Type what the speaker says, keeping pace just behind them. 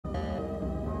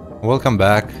Welcome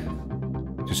back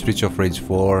to Streets of Rage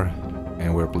 4,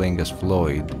 and we're playing as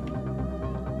Floyd.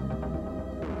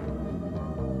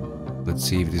 Let's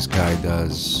see if this guy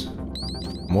does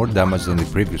more damage than the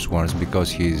previous ones, because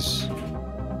he's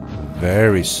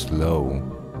very slow.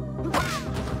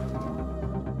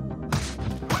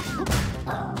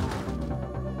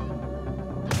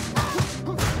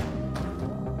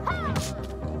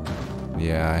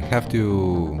 Yeah, I have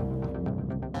to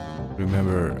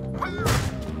remember.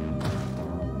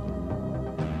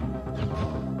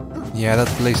 Yeah, that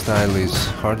playstyle is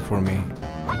hard for me.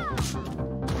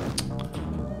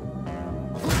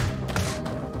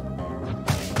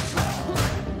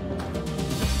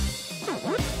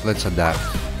 Let's adapt.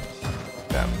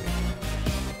 Damn it.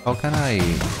 How can I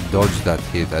dodge that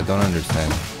hit? I don't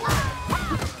understand.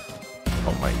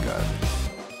 Oh my god.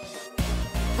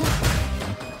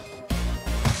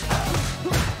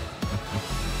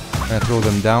 Can I throw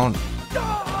them down?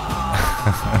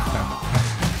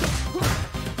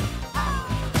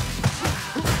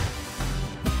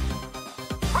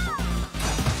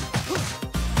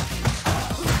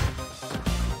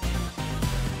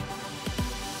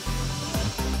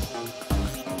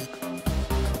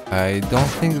 I don't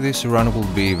think this run will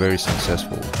be very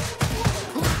successful.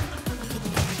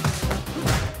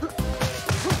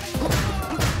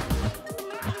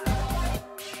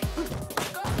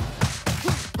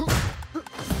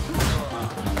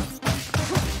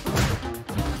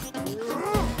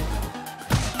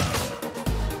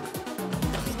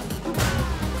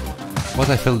 What,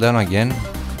 I fell down again?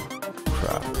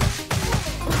 Crap.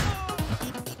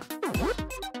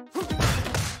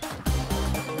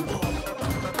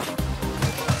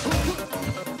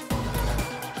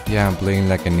 Yeah, I'm playing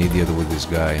like an idiot with this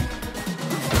guy.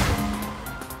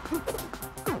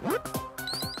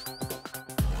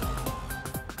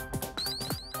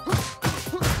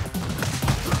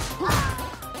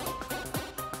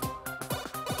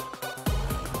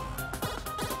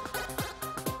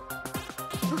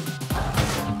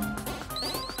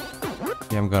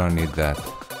 Yeah, I'm gonna need that.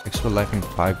 Extra life in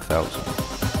 5,000.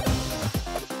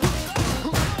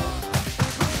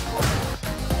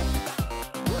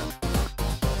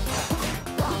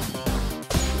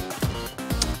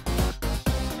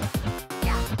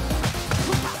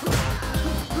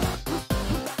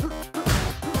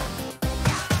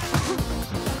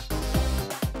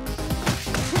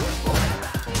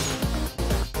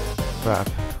 Crap.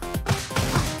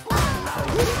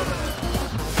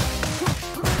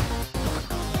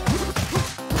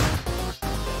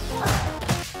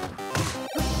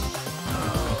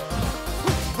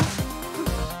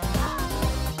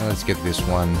 Let's get this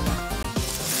one.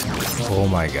 Oh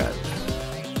my god.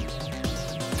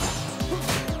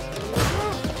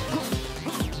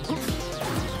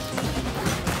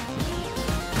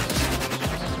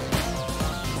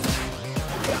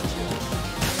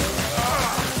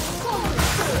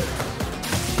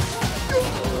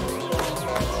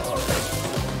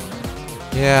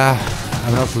 Yeah,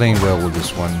 I'm not playing well with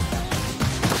this one.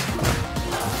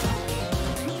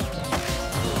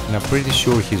 And I'm pretty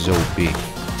sure he's OP.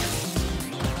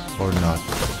 Or not.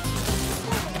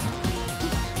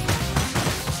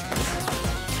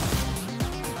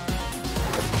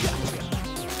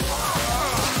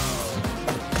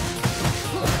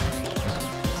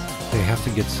 They have to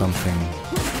get something.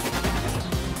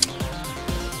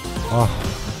 Oh.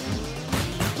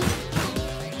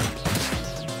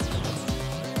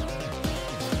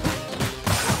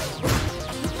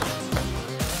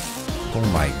 Oh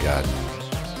my god.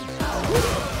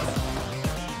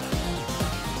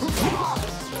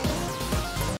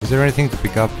 Is there anything to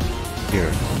pick up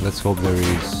here? Let's hope there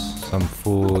is some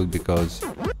food, because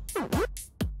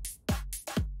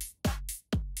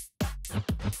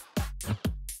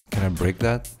can I break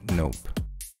that? Nope.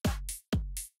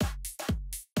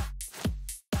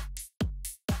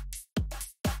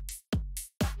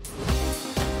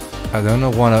 I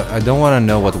don't wanna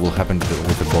know what will happen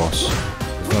with the boss.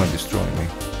 It's gonna destroy me.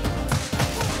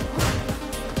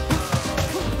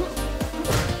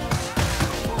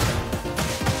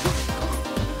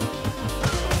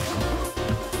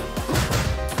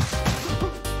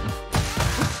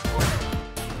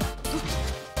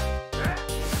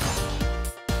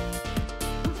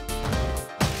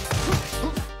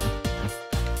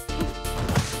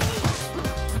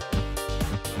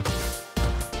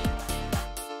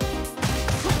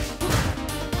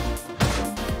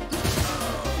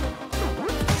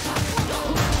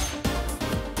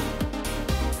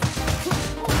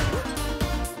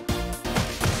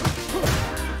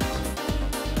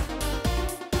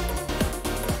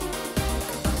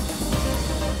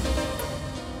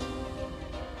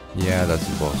 Yeah, that's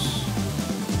the boss.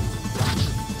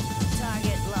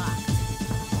 Target locked.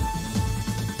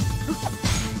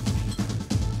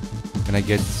 Can I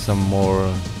get some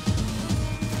more?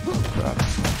 Crap.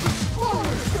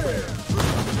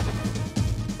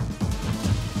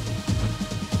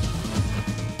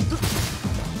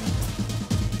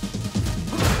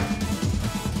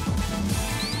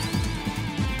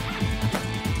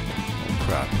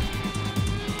 Crap.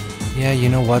 Yeah, you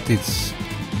know what? It's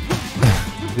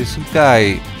this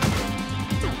guy.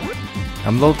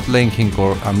 I'm not playing him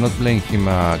correctly,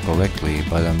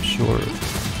 but I'm sure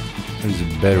there's a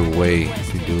better way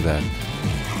to do that.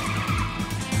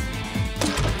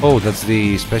 Oh, that's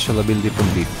the special ability from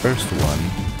the first one.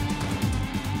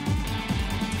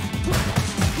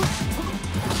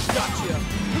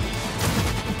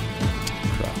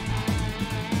 Crap.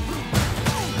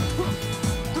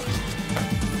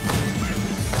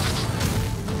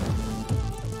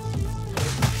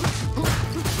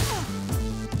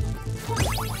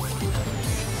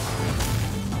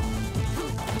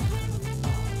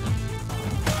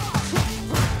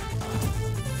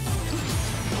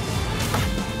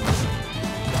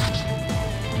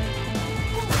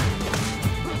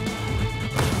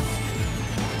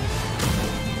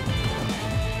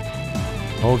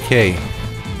 Okay.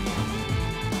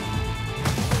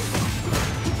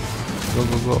 Go,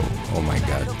 go, go. Oh my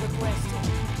god.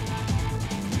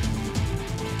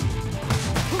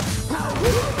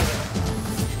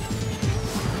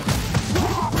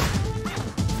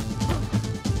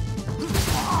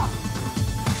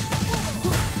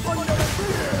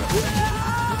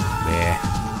 Meh.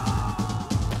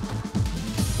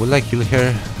 Will I kill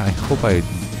her? I hope I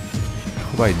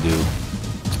do.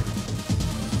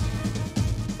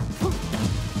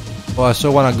 Oh, I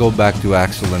so wanna go back to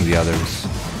Axel and the others.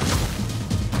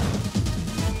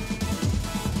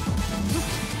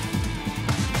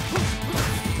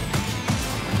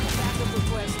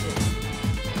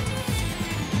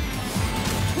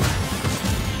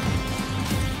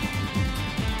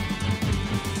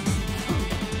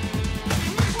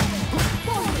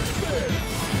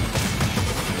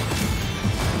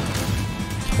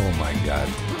 Oh my god.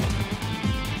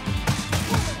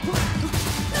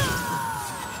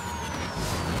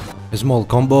 A small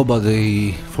combo, but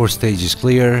the fourth stage is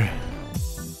clear.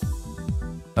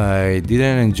 I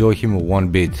didn't enjoy him one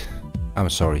bit. I'm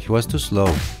sorry, he was too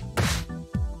slow.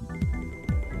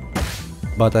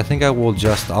 But I think I will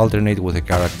just alternate with the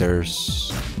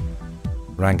characters.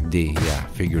 Rank D, yeah,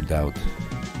 figured out.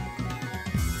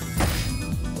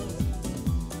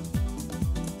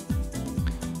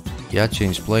 Yeah,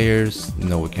 change players.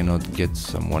 No, we cannot get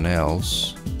someone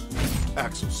else.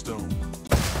 Axel Stone.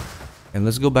 And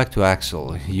let's go back to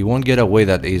Axel. You won't get away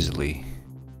that easily.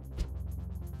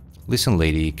 Listen,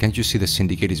 lady, can't you see the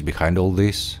syndicate is behind all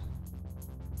this?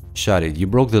 Shut it, you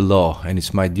broke the law and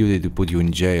it's my duty to put you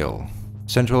in jail.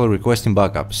 Central requesting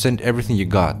backup, send everything you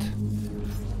got.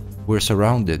 We're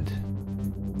surrounded.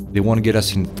 They won't get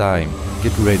us in time,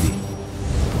 get ready.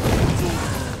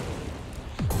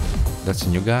 That's a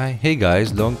new guy? Hey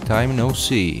guys, long time no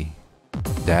see.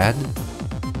 Dad?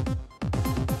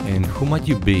 And who might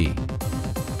you be?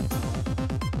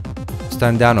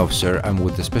 Stand down, officer. I'm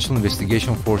with the Special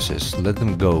Investigation Forces. Let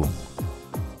them go.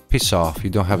 Piss off.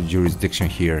 You don't have jurisdiction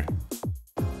here.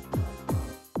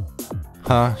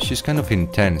 Huh? She's kind of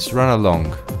intense. Run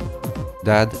along.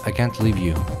 Dad, I can't leave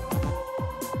you.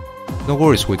 Don't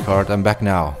worry, sweetheart. I'm back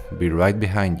now. Be right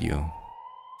behind you.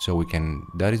 So we can...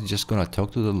 Dad is just gonna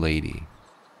talk to the lady.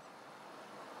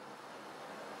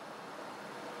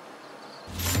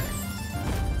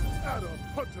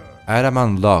 Adam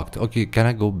unlocked. Okay, can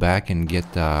I go back and get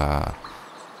yeah,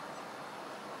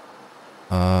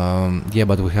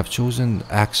 but we have chosen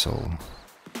Axel.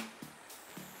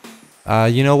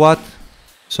 You know what?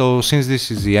 So since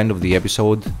this is the end of the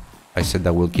episode, I said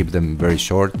that we'll keep them very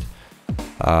short.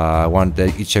 I want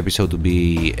each episode to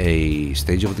be a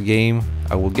stage of the game.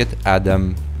 I will get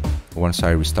Adam once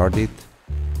I restart it.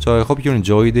 So I hope you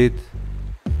enjoyed it.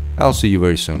 I'll see you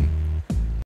very soon.